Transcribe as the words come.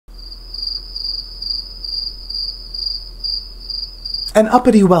An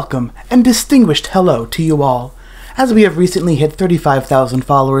uppity welcome and distinguished hello to you all. As we have recently hit 35,000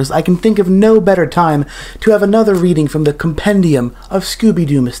 followers, I can think of no better time to have another reading from the compendium of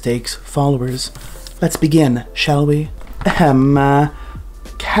Scooby-Doo mistakes followers. Let's begin, shall we?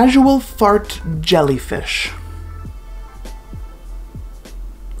 Casual fart jellyfish.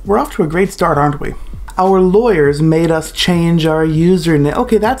 We're off to a great start, aren't we? Our lawyers made us change our username.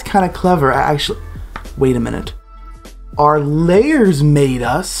 Okay, that's kind of clever, actually. Wait a minute. Our layers made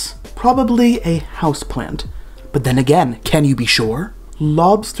us probably a houseplant. But then again, can you be sure?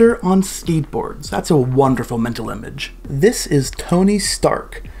 Lobster on skateboards. That's a wonderful mental image. This is Tony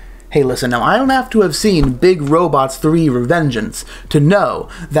Stark. Hey, listen, now I don't have to have seen Big Robots 3 Revengeance to know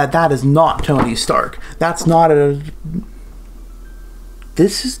that that is not Tony Stark. That's not a...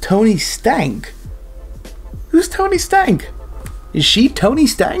 This is Tony Stank. Who's Tony Stank? Is she Tony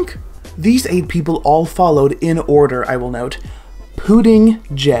Stank? These 8 people all followed in order, I will note. Pudding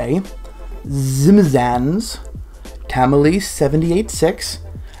J, Zimzans, Tamale 786,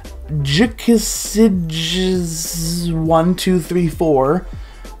 Jikisij 1234,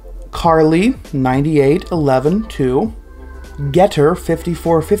 Carly 9811 2, Getter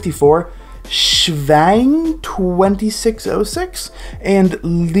 5454, Schwang 2606, and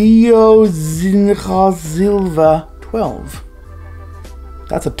Leo Zincha Silva 12.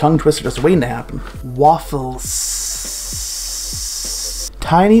 That's a tongue twister just waiting to happen. Waffles.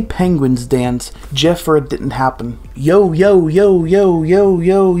 Tiny penguins dance. Jeffer, it didn't happen. Yo, yo, yo, yo, yo,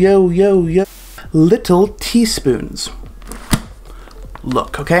 yo, yo, yo, yo. Little teaspoons.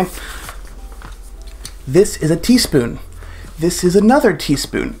 Look, okay? This is a teaspoon. This is another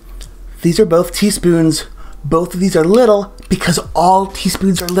teaspoon. These are both teaspoons. Both of these are little because all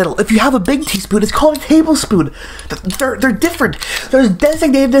teaspoons are little. If you have a big teaspoon, it's called a tablespoon. They're different. They're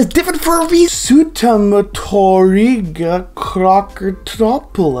designated as different for a reason. Sutamotoriga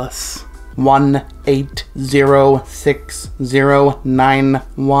Crocotropoulos.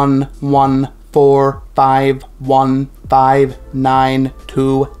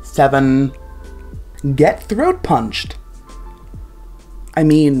 180609114515927. Get throat punched. I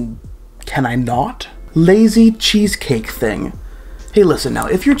mean, can I not? Lazy cheesecake thing. Hey, listen now,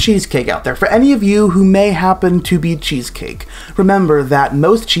 if you're cheesecake out there, for any of you who may happen to be cheesecake, remember that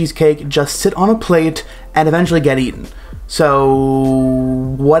most cheesecake just sit on a plate and eventually get eaten. So,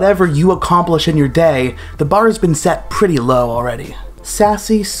 whatever you accomplish in your day, the bar has been set pretty low already.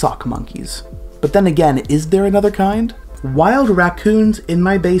 Sassy sock monkeys. But then again, is there another kind? Wild raccoons in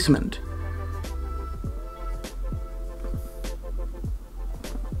my basement.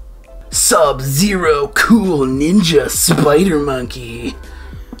 Sub-Zero cool ninja spider monkey.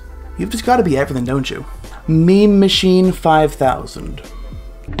 You've just got to be everything, don't you? Meme Machine 5000.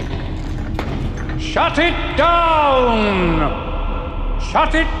 Shut it down!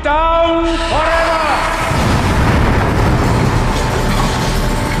 Shut it down forever!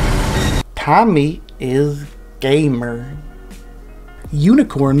 Tommy is gamer.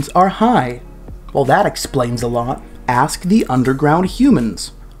 Unicorns are high. Well, that explains a lot. Ask the underground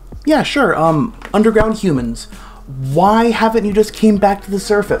humans. Yeah, sure, underground humans. Why haven't you just came back to the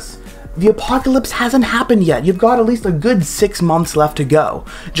surface? The apocalypse hasn't happened yet. You've got at least a good 6 months left to go.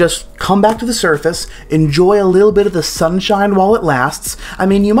 Just come back to the surface, enjoy a little bit of the sunshine while it lasts. I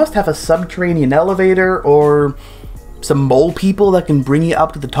mean, you must have a subterranean elevator or some mole people that can bring you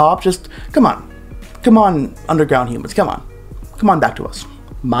up to the top. Just, come on. Come on, underground humans, come on. Come on back to us.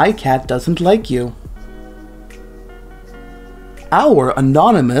 My cat doesn't like you. Our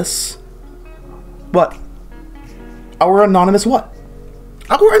anonymous... What? Our anonymous what?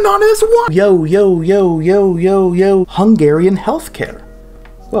 Our anonymous what? Yo, yo, yo, yo, yo, yo. Hungarian healthcare.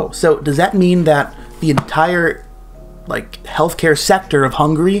 Whoa, so does that mean that the entire, like, healthcare sector of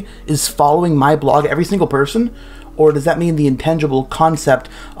Hungary is following my blog, every single person? Or does that mean the intangible concept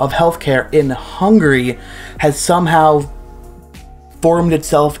of healthcare in Hungary has somehow formed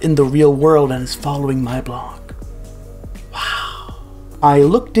itself in the real world and is following my blog? I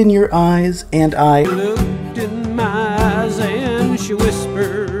looked in your eyes and I looked in my eyes and she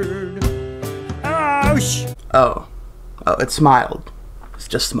whispered, ouch! Oh, it smiled. It's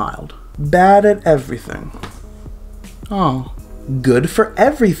just smiled. Bad at everything. Oh, good for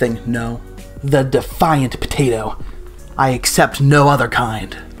everything. No. The defiant potato. I accept no other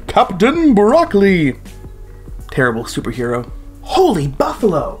kind. Captain Broccoli. Terrible superhero. Holy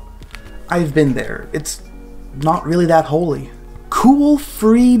buffalo. I've been there. It's not really that holy. Cool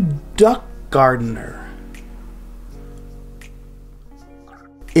free duck gardener.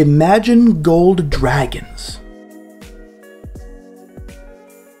 Imagine gold dragons.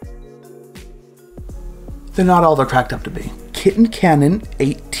 They're not all they're cracked up to be. Kitten Cannon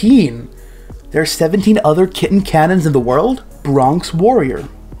 18. There are 17 other kitten cannons in the world? Bronx Warrior.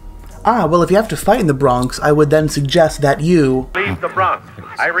 Ah, well, if you have to fight in the Bronx, I would then suggest that you... Leave the Bronx.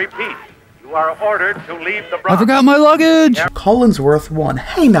 I repeat, you are ordered to leave the Bronx. I forgot my luggage! Collinsworth 1.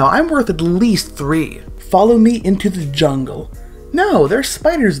 Hey now, I'm worth at least 3. Follow me into the jungle. No, there's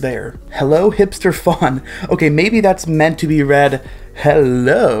spiders there. Hello, hipster fawn. Okay, maybe that's meant to be read,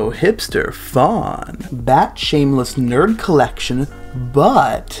 hello, hipster fawn. Bat Shameless Nerd Collection,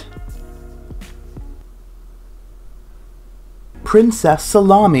 but... Princess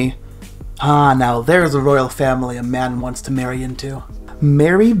Salami. Ah, now there's a royal family a man wants to marry into.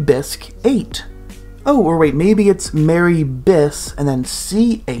 Mary Bisque 8. Oh, or wait, maybe it's Mary Bis and then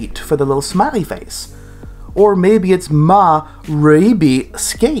C8 for the little smiley face. Or maybe it's Ma Raby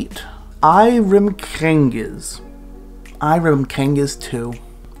Skate. Irim Kangas 2.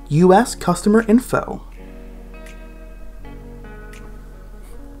 US customer info.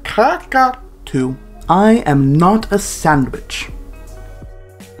 Kaka 2. I am not a sandwich.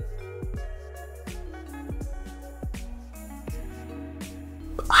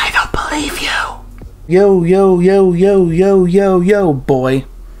 I don't believe you. Yo, yo, yo, yo, yo, yo, yo, boy.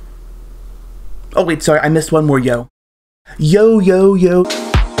 Oh wait, sorry, I missed one more yo. Yo, yo, yo.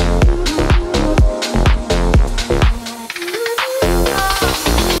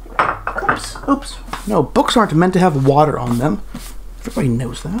 Oops. No, books aren't meant to have water on them. Everybody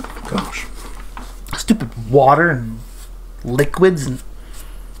knows that. Gosh. Stupid water and liquids and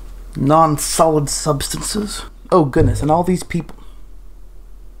non-solid substances. Oh goodness, and all these people.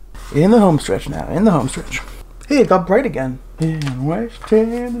 In the home stretch now, in the home stretch. Hey, it got bright again. In West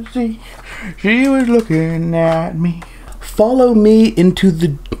Tennessee, she was looking at me. Follow me into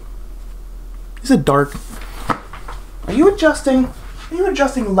the... Is it dark? Are you adjusting? Are you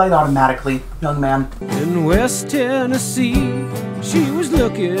adjusting light automatically, young man? In West Tennessee, she was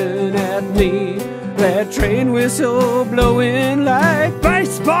looking at me. That train whistle blowing like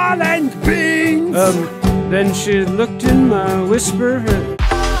baseball and beans. Then she looked in my whisper.